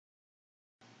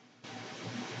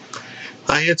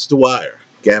Hi, it's Dwyer,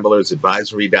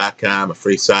 gamblersadvisory.com, a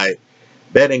free site,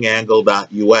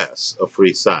 bettingangle.us, a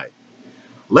free site.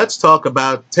 Let's talk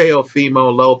about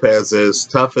Teofimo Lopez's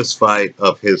toughest fight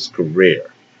of his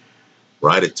career.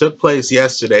 Right, it took place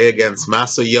yesterday against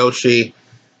Masayoshi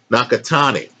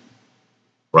Nakatani.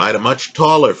 Right, a much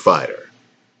taller fighter,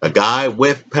 a guy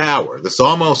with power. This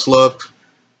almost looked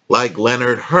like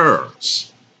Leonard Hearns.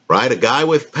 Right, a guy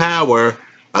with power,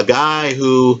 a guy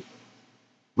who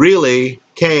really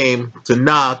came to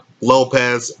knock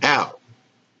Lopez out.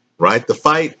 Right, the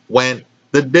fight went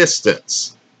the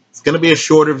distance. It's going to be a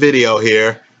shorter video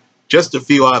here. Just a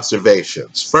few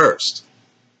observations. First,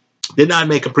 did not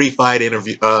make a pre-fight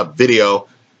interview video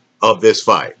of this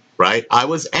fight, right? I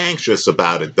was anxious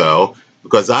about it, though,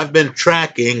 because I've been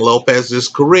tracking Lopez's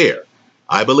career.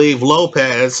 I believe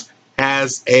Lopez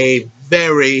has a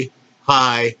very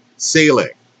high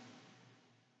ceiling,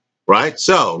 right?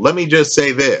 So let me just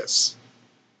say this.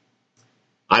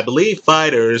 I believe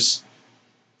fighters,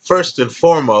 first and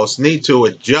foremost, need to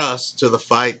adjust to the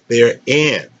fight they're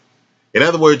in. In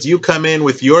other words, you come in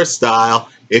with your style.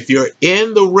 If you're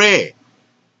in the ring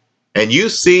and you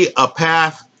see a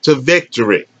path to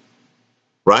victory,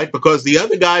 right? Because the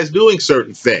other guy's doing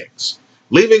certain things,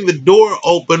 leaving the door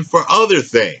open for other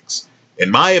things.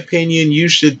 In my opinion, you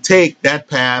should take that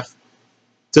path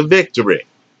to victory.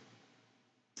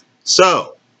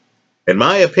 So, in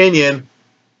my opinion,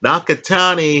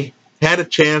 Nakatani had a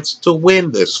chance to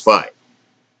win this fight.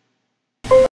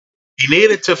 He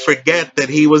needed to forget that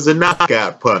he was a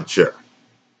knockout puncher.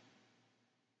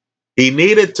 He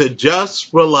needed to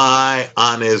just rely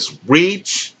on his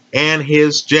reach and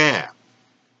his jab.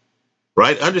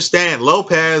 Right? Understand,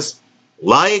 Lopez,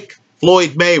 like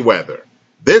Floyd Mayweather,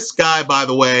 this guy, by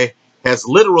the way, has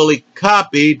literally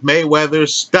copied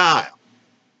Mayweather's style.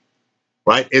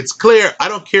 Right? It's clear. I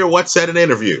don't care what's said in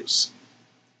interviews.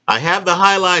 I have the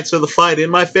highlights of the fight in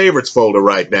my favorites folder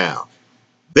right now.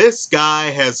 This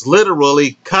guy has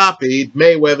literally copied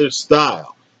Mayweather's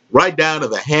style, right down to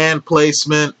the hand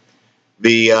placement,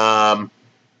 the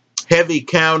heavy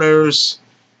counters,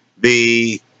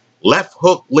 the left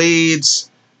hook leads,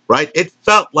 right? It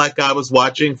felt like I was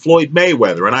watching Floyd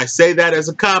Mayweather, and I say that as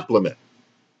a compliment.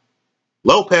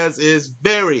 Lopez is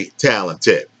very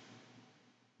talented,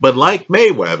 but like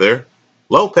Mayweather,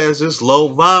 Lopez is low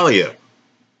volume,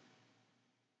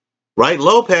 right?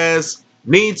 Lopez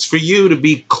needs for you to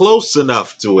be close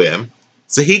enough to him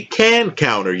so he can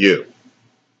counter you.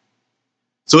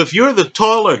 So if you're the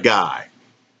taller guy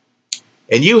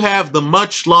and you have the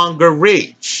much longer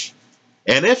reach,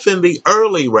 and if in the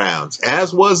early rounds,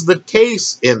 as was the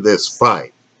case in this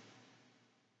fight,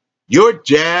 your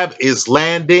jab is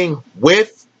landing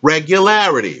with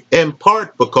regularity, in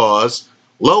part because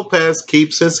Lopez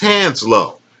keeps his hands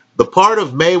low. The part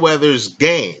of Mayweather's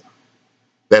game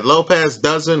that Lopez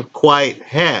doesn't quite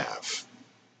have,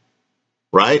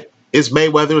 right, is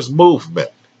Mayweather's movement.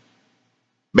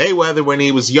 Mayweather, when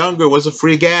he was younger, was a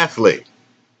freak athlete.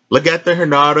 Look at the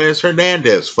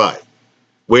Hernandez fight,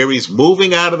 where he's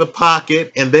moving out of the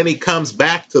pocket and then he comes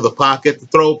back to the pocket to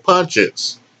throw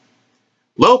punches.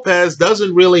 Lopez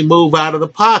doesn't really move out of the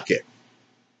pocket,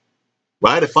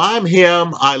 right? If I'm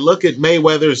him, I look at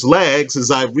Mayweather's legs as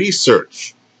I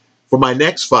research for my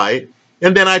next fight,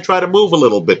 and then I try to move a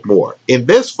little bit more. In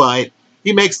this fight,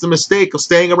 he makes the mistake of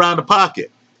staying around the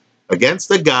pocket against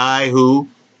a guy who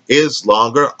is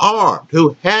longer armed,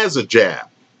 who has a jab.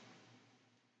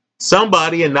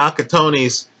 Somebody in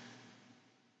Nakatani's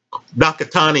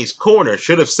corner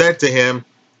should have said to him,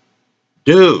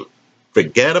 dude,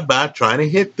 forget about trying to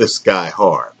hit this guy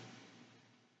hard.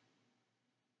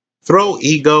 Throw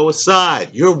ego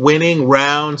aside. You're winning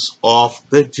rounds off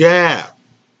the jab.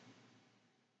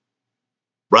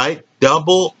 Right?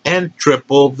 Double and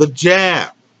triple the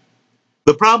jab.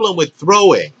 The problem with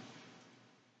throwing,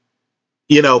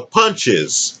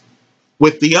 punches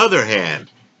with the other hand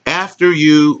after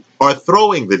you are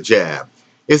throwing the jab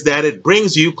is that it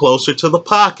brings you closer to the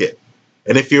pocket.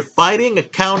 And if you're fighting a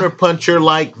counterpuncher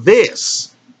like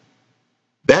this,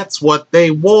 that's what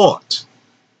they want.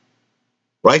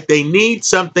 Right? They need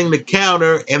something to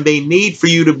counter, and they need for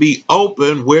you to be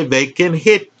open where they can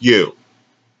hit you.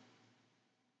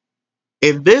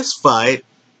 In this fight,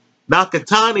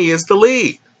 Nakatani is the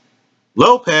lead.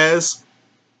 Lopez,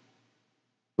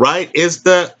 right, is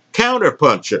the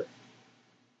counterpuncher.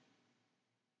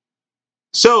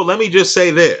 So let me just say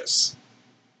this.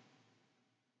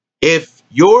 If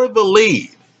you're the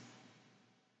lead,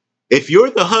 if you're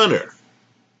the hunter,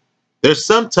 there's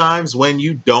sometimes when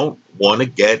you don't want to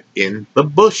get in the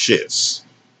bushes.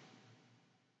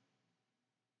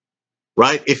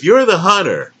 Right? If you're the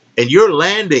hunter, and you're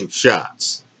landing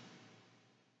shots.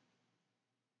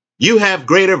 You have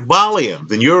greater volume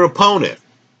than your opponent.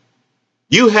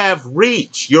 You have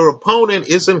reach. Your opponent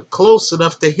isn't close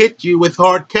enough to hit you with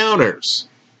hard counters.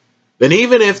 Then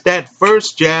even if that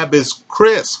first jab is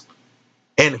crisp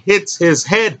and hits his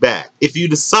head back, if you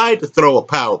decide to throw a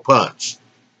power punch,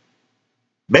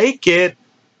 make it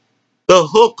the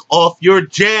hook off your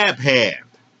jab hand.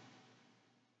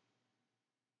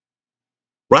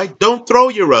 Right? Don't throw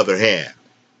your other hand.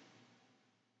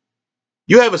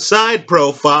 You have a side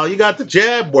profile. You got the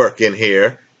jab working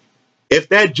here. If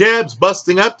that jab's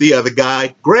busting up the other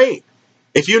guy, great.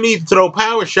 If you need to throw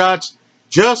power shots,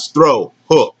 just throw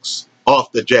hooks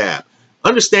off the jab.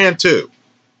 Understand, too,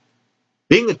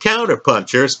 being a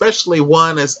counterpuncher, especially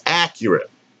one as accurate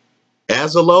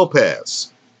as a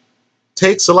Lopez,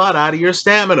 takes a lot out of your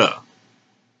stamina.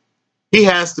 He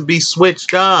has to be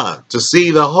switched on to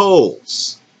see the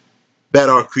holes that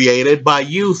are created by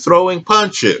you throwing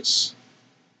punches.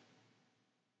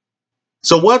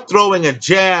 So what throwing a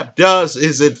jab does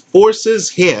is it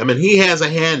forces him, and he has a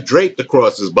hand draped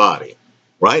across his body,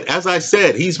 right? As I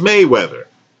said, he's Mayweather.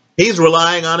 He's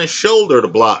relying on his shoulder to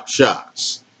block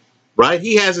shots, right?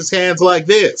 He has his hands like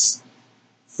this.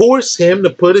 Force him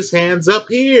to put his hands up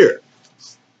here.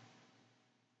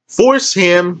 Force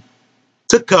him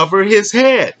to cover his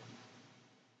head.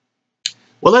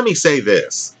 Well, let me say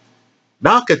this.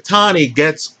 Nakatani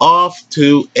gets off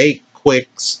to a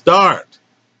quick start.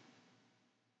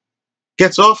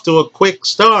 Gets off to a quick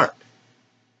start.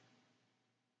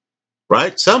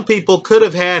 Right? Some people could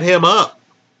have had him up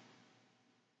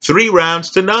 3 rounds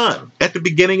to none at the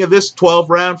beginning of this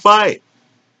 12-round fight.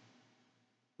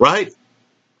 Right?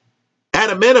 At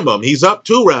a minimum, he's up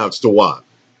 2 rounds to 1.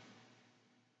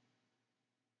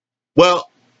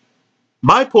 Well,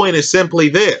 my point is simply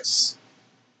this.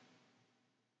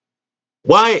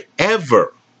 Why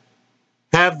ever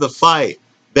have the fight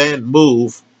then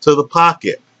move to the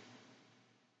pocket?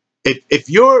 If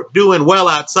you're doing well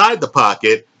outside the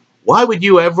pocket, why would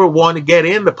you ever want to get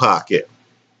in the pocket?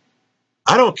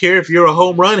 I don't care if you're a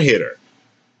home run hitter,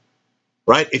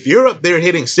 right? If you're up there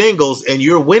hitting singles and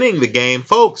you're winning the game,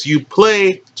 folks, you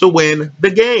play to win the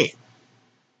game,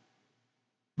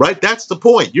 right? That's the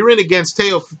point. You're in against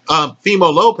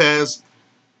Teofimo Lopez.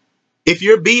 If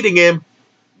you're beating him,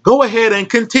 go ahead and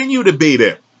continue to beat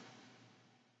him.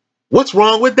 What's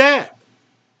wrong with that?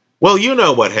 Well, you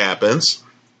know what happens.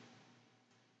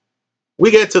 We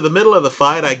get to the middle of the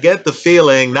fight. I get the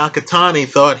feeling Nakatani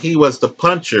thought he was the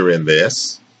puncher in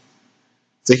this.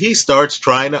 So he starts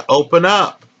trying to open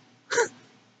up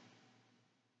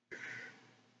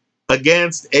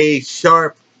against a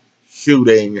sharp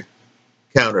shooting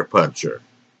counterpuncher.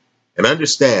 And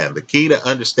understand, the key to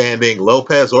understanding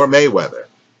Lopez or Mayweather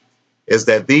is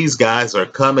that these guys are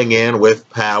coming in with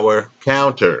power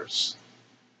counters.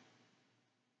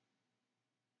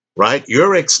 Right?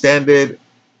 You're extended.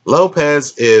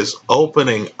 Lopez is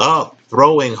opening up,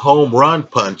 throwing home run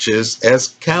punches as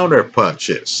counter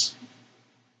punches.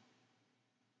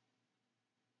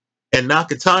 And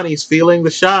Nakatani's feeling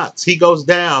the shots. He goes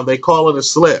down. They call it a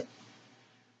slip.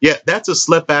 Yeah, that's a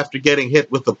slip after getting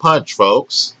hit with the punch,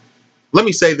 folks. Let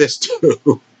me say this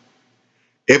too.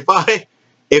 If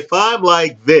I'm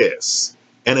like this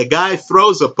and a guy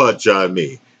throws a punch on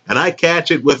me and I catch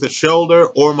it with a shoulder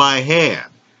or my hand,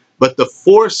 but the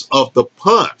force of the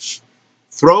punch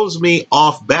throws me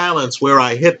off balance where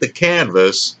I hit the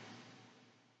canvas,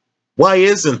 why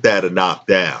isn't that a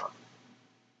knockdown?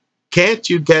 Can't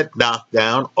you get knocked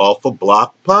down off a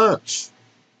block punch?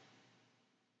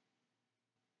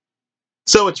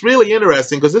 So it's really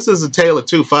interesting because this is a tale of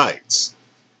 2 fights.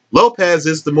 Lopez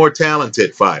is the more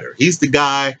talented fighter. He's the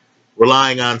guy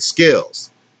relying on skills.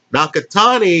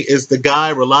 Nakatani is the guy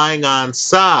relying on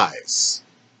size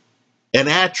and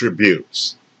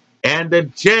attributes and a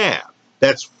jab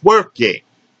that's working.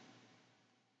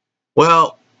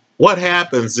 Well, what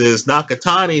happens is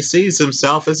Nakatani sees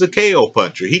himself as a KO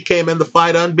puncher. He came in the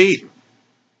fight unbeaten.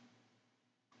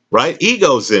 Right?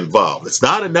 Ego's involved. It's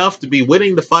not enough to be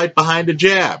winning the fight behind a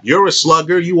jab. You're a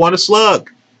slugger. You want to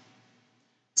slug.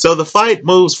 So the fight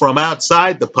moves from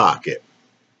outside the pocket.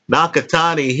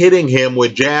 Nakatani hitting him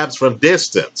with jabs from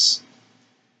distance.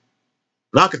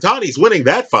 Nakatani's winning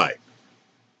that fight.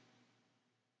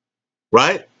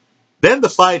 Right? Then the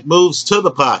fight moves to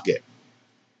the pocket.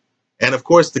 And of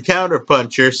course, the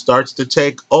counterpuncher starts to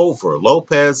take over.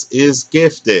 Lopez is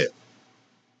gifted.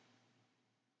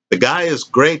 The guy is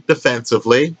great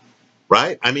defensively,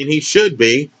 right? I mean, he should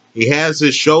be. He has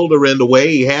his shoulder in the way.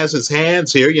 He has his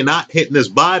hands here. You're not hitting his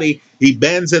body. He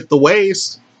bends at the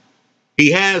waist. He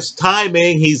has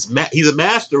timing. He's a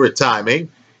master at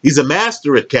timing. He's a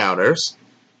master at counters.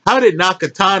 How did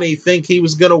Nakatani think he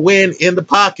was going to win in the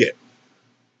pocket?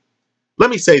 Let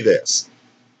me say this.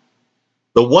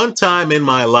 The one time in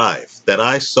my life that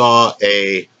I saw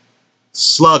a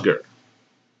slugger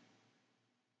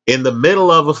in the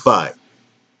middle of a fight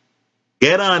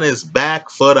get on his back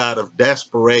foot out of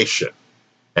desperation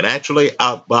and actually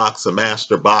outbox a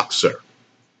master boxer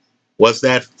was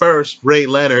that first Ray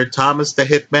Leonard-Thomas the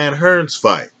Hitman Hearns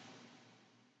fight.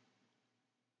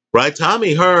 Right?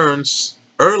 Tommy Hearns,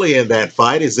 early in that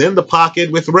fight, is in the pocket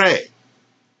with Ray.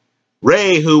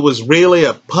 Ray, who was really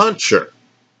a puncher,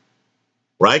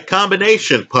 right?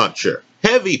 Combination puncher,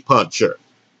 heavy puncher.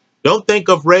 Don't think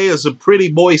of Ray as a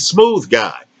pretty boy smooth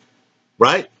guy,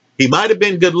 right? He might have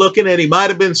been good looking and he might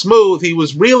have been smooth. He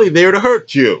was really there to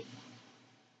hurt you.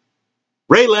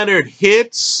 Ray Leonard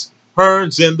hits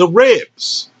Hearns in the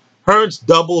ribs. Hearns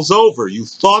doubles over. You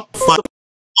thought the fight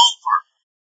was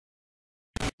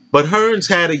over. But Hearns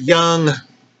had a young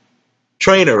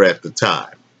trainer at the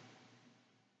time,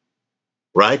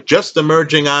 right? Just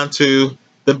emerging onto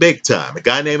the big time. A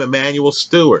guy named Emanuel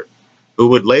Stewart, who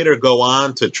would later go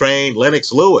on to train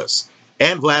Lennox Lewis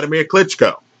and Vladimir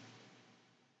Klitschko.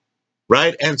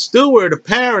 Right? And Stewart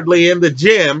apparently in the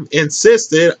gym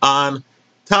insisted on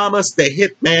Thomas the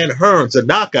Hitman Hearns, a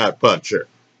knockout puncher,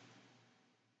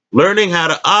 learning how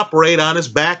to operate on his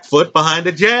back foot behind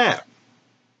a jab.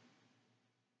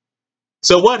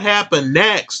 So what happened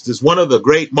next is one of the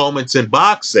great moments in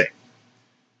boxing.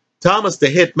 Thomas the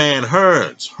Hitman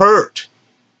Hearns, hurt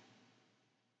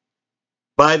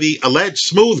by the alleged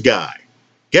smooth guy,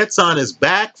 gets on his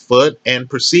back foot and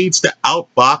proceeds to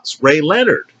outbox Ray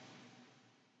Leonard.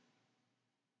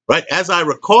 Right, as I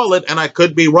recall it, and I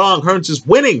could be wrong, Hearns is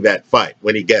winning that fight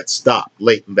when he gets stopped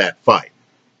late in that fight.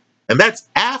 And that's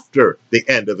after the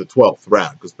end of the 12th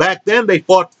round, because back then they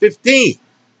fought 15.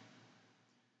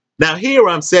 Now here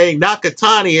I'm saying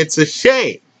Nakatani, it's a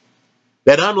shame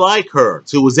that unlike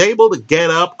Hearns, who was able to get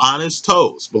up on his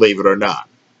toes, believe it or not,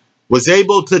 was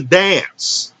able to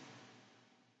dance,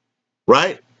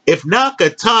 right? If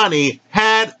Nakatani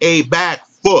had a back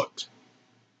foot,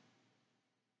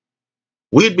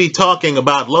 we'd be talking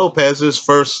about Lopez's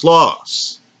first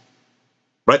loss,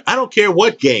 right? I don't care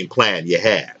what game plan you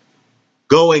had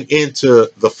going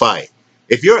into the fight.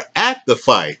 If you're at the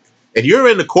fight and you're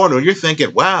in the corner and you're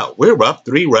thinking, wow, we're up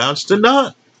 3 rounds to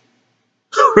none.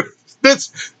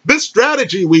 This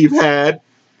strategy we've had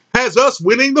has us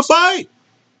winning the fight.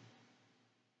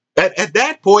 At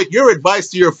that point, your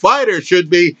advice to your fighter should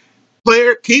be,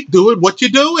 player, keep doing what you're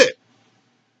doing.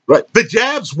 Right? The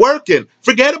jab's working.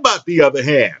 Forget about the other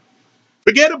hand.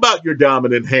 Forget about your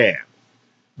dominant hand.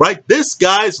 Right? This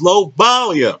guy's low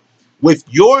volume. With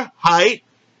your height,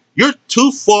 you're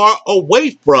too far away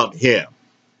from him.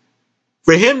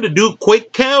 For him to do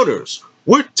quick counters,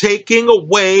 we're taking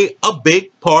away a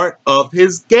big part of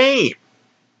his game.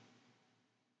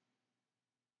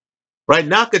 Right?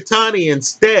 Nakatani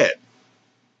instead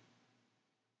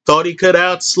thought he could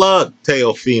outslug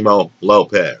Teofimo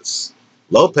Lopez.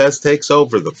 Lopez takes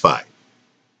over the fight.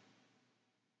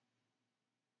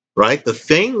 Right? The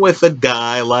thing with a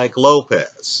guy like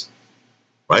Lopez,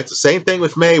 right? The same thing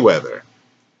with Mayweather,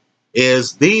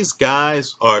 is these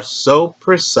guys are so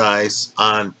precise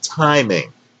on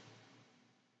timing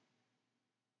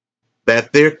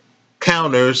that their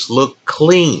counters look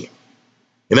clean.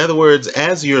 In other words,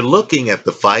 as you're looking at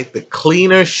the fight, the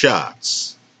cleaner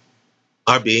shots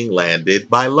are being landed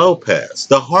by Lopez.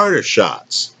 The harder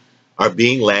shots are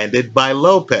being landed by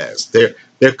Lopez.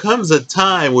 There comes a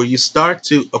time where you start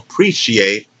to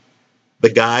appreciate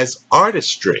the guy's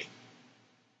artistry.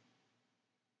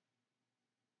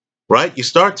 Right? You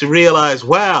start to realize,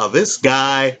 wow, this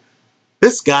guy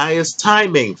is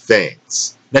timing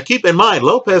things. Now keep in mind,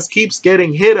 Lopez keeps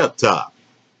getting hit up top.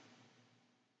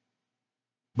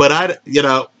 But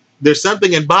there's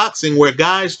something in boxing where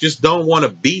guys just don't want to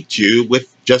beat you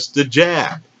with just a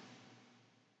jab.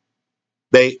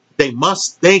 They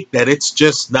must think that it's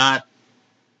just not,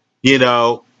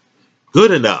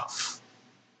 good enough,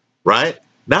 right?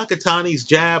 Nakatani's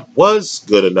jab was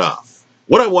good enough.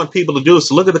 What I want people to do is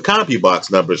to look at the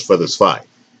CompuBox numbers for this fight.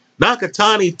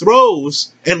 Nakatani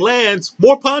throws and lands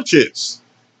more punches.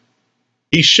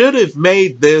 He should have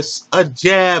made this a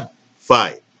jab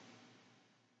fight.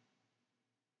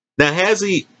 Now,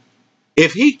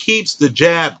 if he keeps the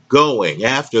jab going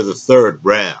after the 3rd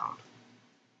round,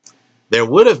 there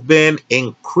would have been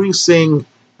increasing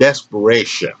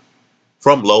desperation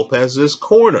from Lopez's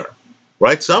corner,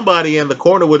 right? Somebody in the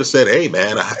corner would have said, hey,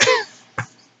 man,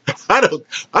 I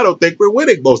don't think we're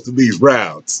winning most of these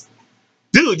rounds,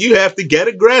 Dude, you have to get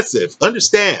aggressive.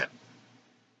 Understand,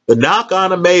 the knock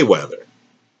on a Mayweather,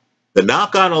 the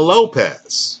knock on a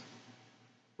Lopez,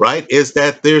 right, is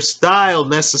that their style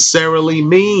necessarily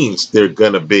means they're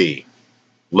going to be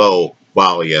low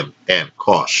volume and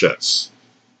cautious.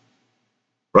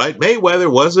 Right?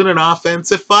 Mayweather wasn't an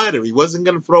offensive fighter. He wasn't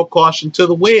going to throw caution to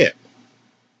the wind.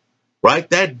 Right?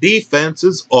 That defense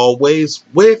is always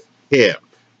with him.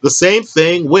 The same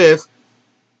thing with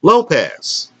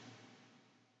Lopez.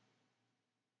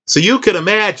 So you can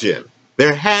imagine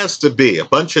there has to be a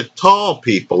bunch of tall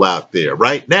people out there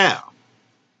right now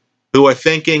who are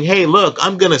thinking, hey, look,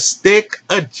 I'm going to stick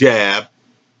a jab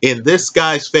in this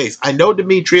guy's face. I know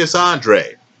Demetrius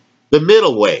Andrade, the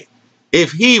middleweight,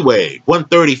 if he weighed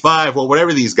 135 or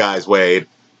whatever these guys weighed,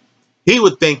 he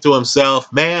would think to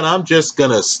himself, man, I'm just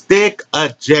going to stick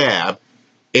a jab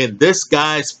in this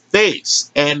guy's face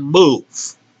and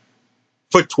move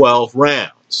for 12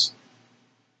 rounds.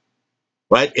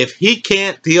 Right? If he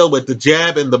can't deal with the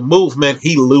jab and the movement,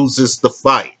 he loses the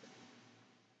fight.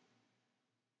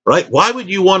 Right? Why would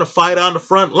you want to fight on the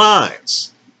front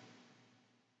lines?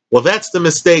 Well, that's the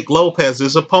mistake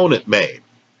Lopez's opponent made.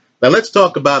 Now, let's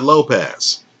talk about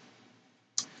Lopez.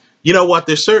 You know what?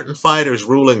 There's certain fighters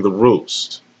ruling the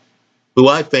roost who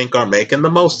I think are making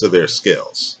the most of their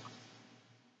skills.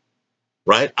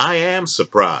 Right? I am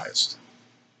surprised.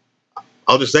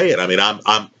 I'll just say it. I mean,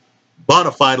 I'm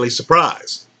bona fidely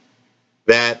surprised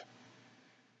that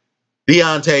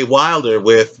Deontay Wilder,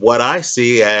 with what I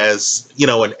see as, you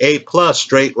know, an A+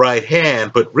 straight right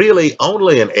hand, but really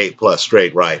only an A+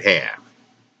 straight right hand.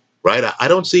 Right? I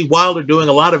don't see Wilder doing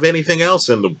a lot of anything else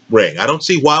in the ring. I don't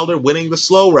see Wilder winning the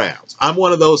slow rounds. I'm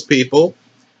one of those people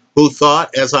who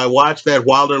thought, as I watched that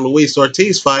Wilder-Luis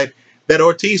Ortiz fight, that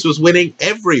Ortiz was winning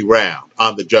every round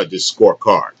on the judges'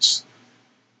 scorecards.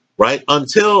 Right?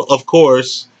 Until, of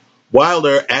course,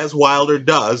 Wilder, as Wilder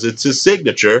does, it's his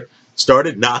signature,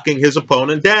 started knocking his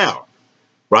opponent down.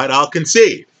 Right? I'll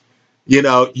concede. You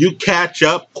know, you catch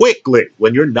up quickly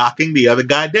when you're knocking the other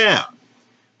guy down.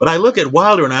 But I look at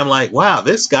Wilder and I'm like, wow,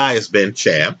 this guy has been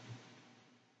champ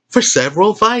for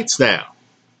several fights now.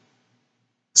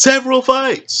 Several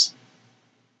fights.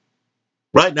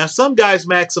 Right? Now, some guys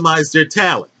maximize their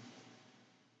talent.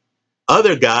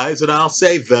 Other guys, and I'll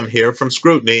save them here from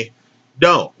scrutiny,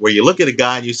 don't. Where you look at a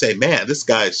guy and you say, man, this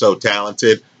guy is so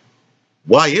talented.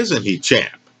 Why isn't he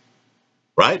champ?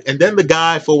 Right? And then the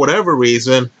guy, for whatever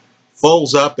reason,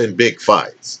 folds up in big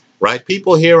fights. Right?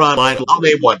 People here online, I'll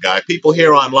name one guy. People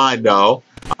here online know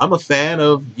I'm a fan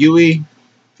of Hughie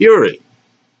Fury.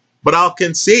 But I'll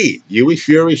concede, Hughie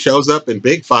Fury shows up in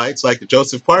big fights like the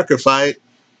Joseph Parker fight,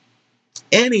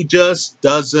 and he just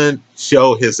doesn't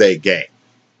show his A game.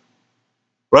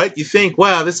 Right? You think,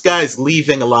 wow, this guy's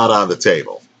leaving a lot on the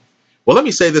table. Well, let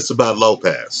me say this about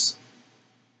Lopez.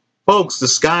 Folks, the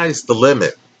sky's the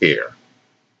limit here.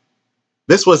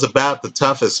 This was about the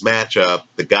toughest matchup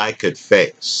the guy could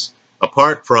face,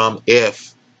 apart from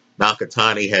if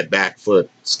Nakatani had back foot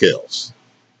skills,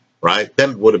 right?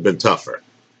 Then it would have been tougher.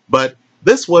 But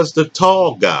this was the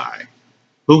tall guy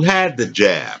who had the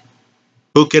jab,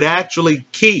 who could actually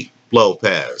keep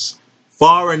Lopez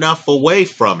far enough away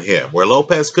from him where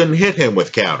Lopez couldn't hit him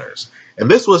with counters.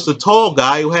 And this was the tall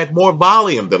guy who had more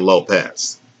volume than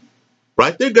Lopez,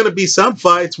 right? There are going to be some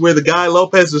fights where the guy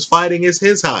Lopez is fighting is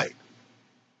his height.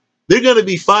 There are going to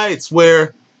be fights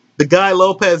where the guy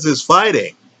Lopez is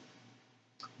fighting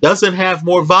doesn't have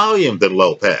more volume than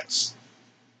Lopez.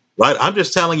 Right? I'm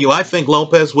just telling you, I think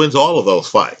Lopez wins all of those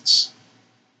fights.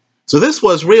 So this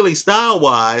was really,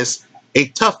 style-wise, a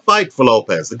tough fight for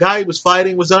Lopez. The guy he was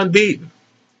fighting was unbeaten.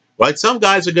 Right? Some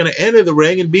guys are going to enter the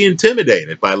ring and be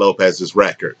intimidated by Lopez's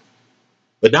record.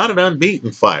 But not an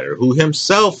unbeaten fighter who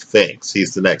himself thinks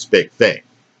he's the next big thing.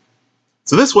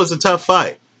 So this was a tough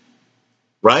fight.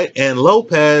 Right? And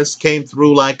Lopez came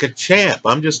through like a champ.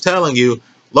 I'm just telling you,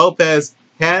 Lopez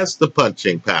has the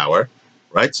punching power.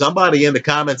 Right? Somebody in the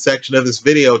comment section of this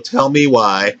video tell me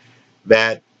why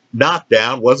that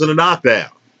knockdown wasn't a knockdown.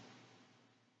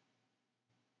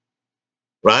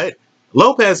 Right?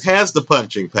 Lopez has the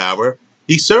punching power.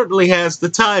 He certainly has the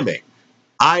timing.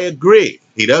 I agree.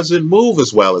 He doesn't move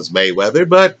as well as Mayweather,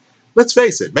 but let's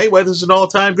face it, Mayweather's an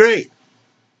all-time great.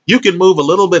 You can move a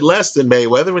little bit less than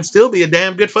Mayweather and still be a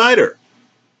damn good fighter.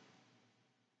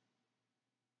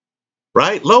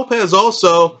 Right? Lopez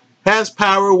also has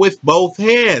power with both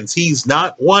hands. He's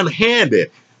not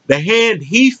one-handed. The hand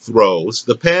he throws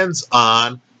depends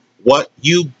on what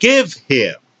you give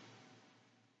him.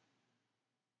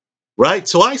 Right?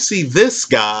 So I see this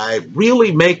guy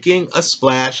really making a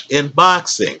splash in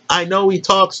boxing. I know he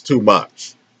talks too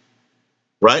much.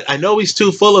 right? I know he's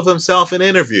too full of himself in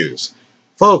interviews.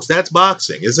 Folks, that's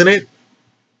boxing, isn't it?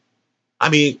 I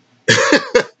mean,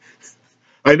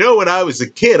 I know when I was a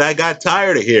kid, I got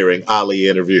tired of hearing Ali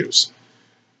interviews,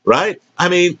 right? I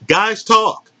mean, guys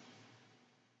talk,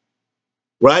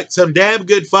 right? Some damn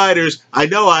good fighters. I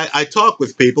know I talk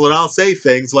with people and I'll say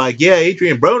things like, yeah,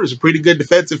 Adrian Broner's a pretty good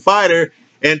defensive fighter.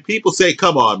 And people say,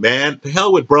 come on, man, to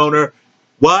hell with Broner.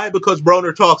 Why? Because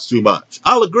Broner talks too much.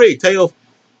 I'll agree. Teofimo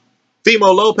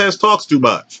Lopez talks too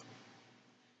much.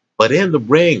 But in the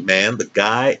ring, man, the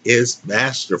guy is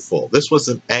masterful. This was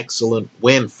an excellent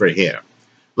win for him.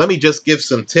 Let me just give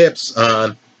some tips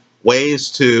on ways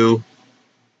to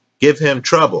give him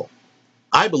trouble.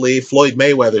 I believe Floyd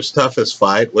Mayweather's toughest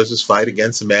fight was his fight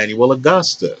against Emmanuel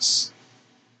Augustus.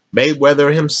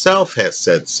 Mayweather himself has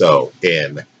said so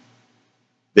in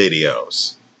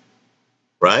videos,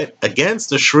 right?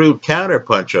 Against a shrewd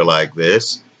counterpuncher like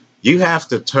this, you have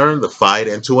to turn the fight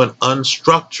into an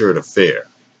unstructured affair.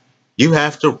 You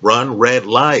have to run red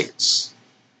lights.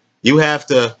 You have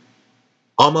to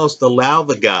almost allow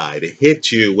the guy to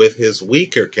hit you with his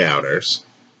weaker counters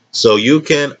so you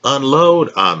can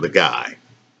unload on the guy,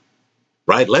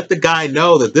 right? Let the guy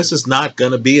know that this is not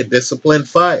going to be a disciplined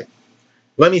fight.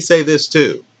 Let me say this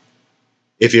too.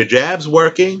 If your jab's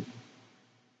working,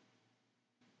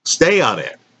 stay on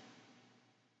it,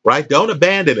 right? Don't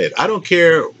abandon it. I don't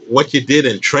care what you did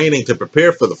in training to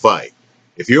prepare for the fight.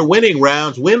 If you're winning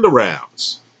rounds, win the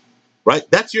rounds, right?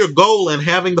 That's your goal in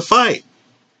having the fight.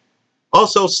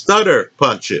 Also, stutter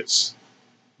punches.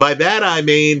 By that, I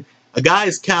mean a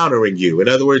guy's countering you. In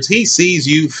other words, he sees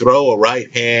you throw a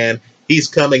right hand. He's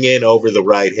coming in over the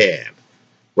right hand,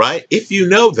 right? If you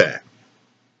know that,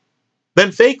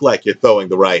 then fake like you're throwing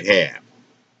the right hand.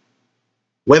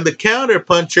 When the counter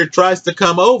puncher tries to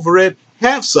come over it,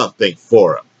 have something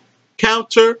for him.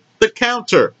 Counter the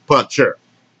counter puncher,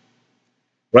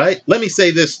 right? Let me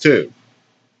say this too.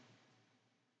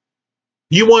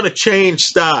 You want to change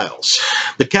styles.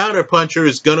 The counterpuncher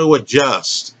is going to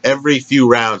adjust every few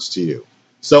rounds to you.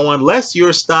 So unless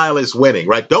your style is winning,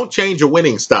 right, don't change your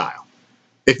winning style.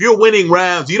 If you're winning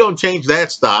rounds, you don't change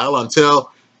that style until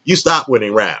you stop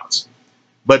winning rounds.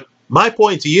 But my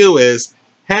point to you is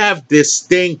have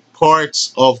distinct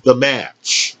parts of the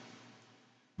match.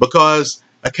 Because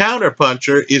a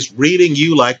counterpuncher is reading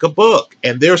you like a book,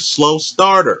 and they're slow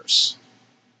starters.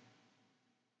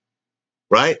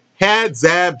 Right? Had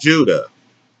Zab Judah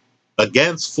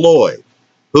against Floyd,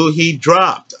 who he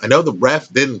dropped. I know the ref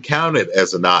didn't count it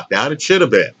as a knockdown. It should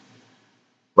have been.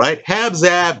 Right? Have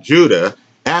Zab Judah,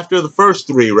 after the first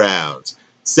 3 rounds,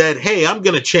 said, hey, I'm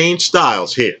going to change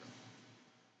styles here.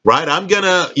 Right? I'm going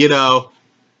to,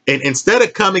 instead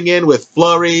of coming in with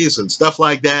flurries and stuff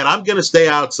like that, I'm going to stay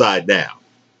outside now.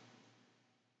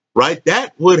 Right?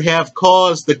 That would have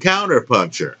caused the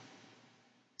counterpuncher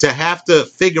to have to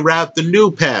figure out the new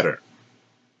pattern.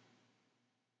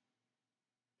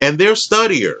 And they're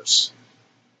studiers.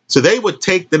 So they would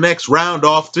take the next round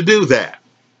off to do that.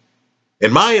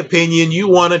 In my opinion, you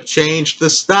want to change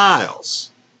the styles,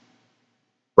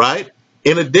 right?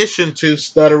 In addition to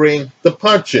stuttering the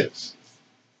punches.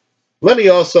 Let me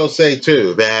also say,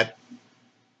 too, that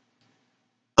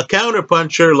a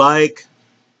counterpuncher like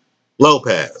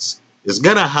Lopez is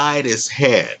going to hide his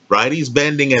head, right? He's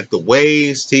bending at the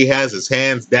waist. He has his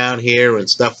hands down here and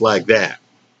stuff like that.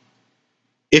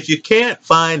 If you can't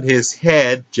find his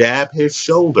head, jab his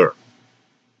shoulder.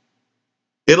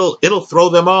 It'll throw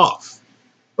them off,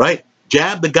 right?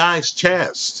 Jab the guy's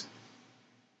chest.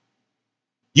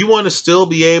 You want to still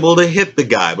be able to hit the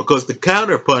guy because the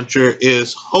counterpuncher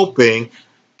is hoping,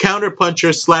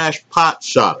 counterpuncher / pot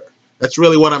shotter. That's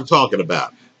really what I'm talking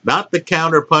about. Not the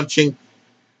counterpunching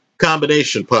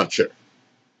combination puncher,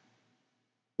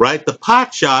 right? The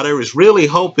pot shotter is really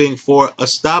hoping for a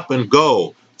stop and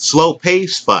go, slow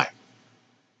pace fight,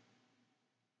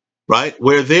 right?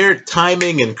 Where their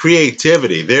timing and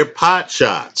creativity, their pot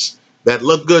shots that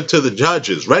look good to the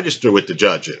judges, register with the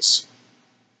judges,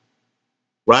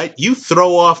 right? You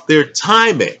throw off their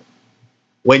timing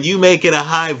when you make it a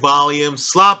high volume,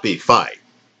 sloppy fight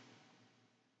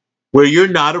where you're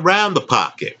not around the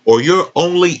pocket or you're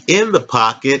only in the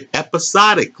pocket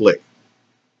episodically,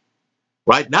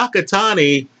 right?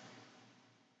 Nakatani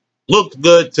looked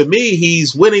good to me.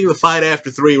 He's winning the fight after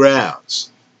 3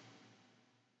 rounds.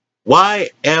 Why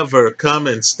ever come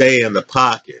and stay in the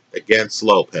pocket against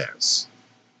Lopez?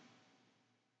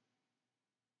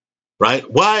 Right?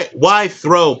 Why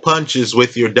throw punches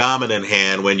with your dominant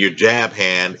hand when your jab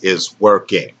hand is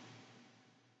working?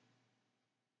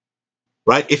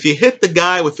 Right? If you hit the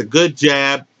guy with a good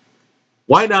jab,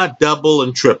 why not double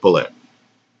and triple it?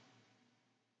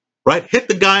 right? Hit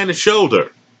the guy in the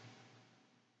shoulder.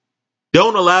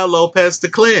 Don't allow Lopez to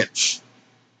clinch.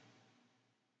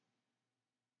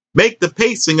 Make the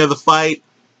pacing of the fight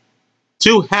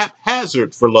too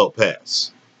haphazard for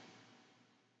Lopez.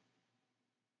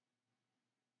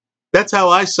 That's how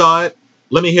I saw it.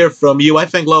 Let me hear from you. I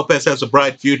think Lopez has a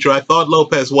bright future. I thought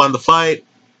Lopez won the fight.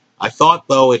 I thought,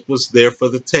 though, it was there for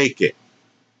the taking.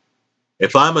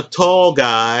 If I'm a tall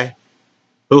guy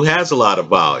who has a lot of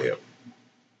volume,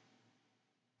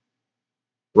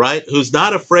 right, who's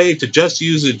not afraid to just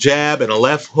use a jab and a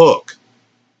left hook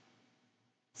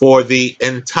for the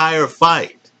entire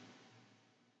fight,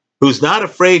 who's not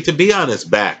afraid to be on his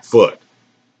back foot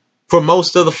for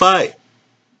most of the fight,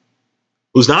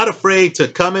 who's not afraid to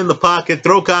come in the pocket,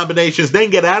 throw combinations, then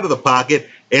get out of the pocket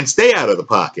and stay out of the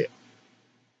pocket,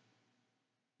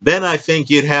 then I think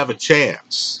you'd have a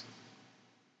chance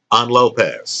on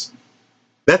Lopez.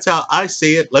 That's how I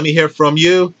see it. Let me hear from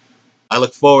you. I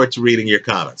look forward to reading your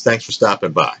comments. Thanks for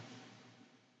stopping by.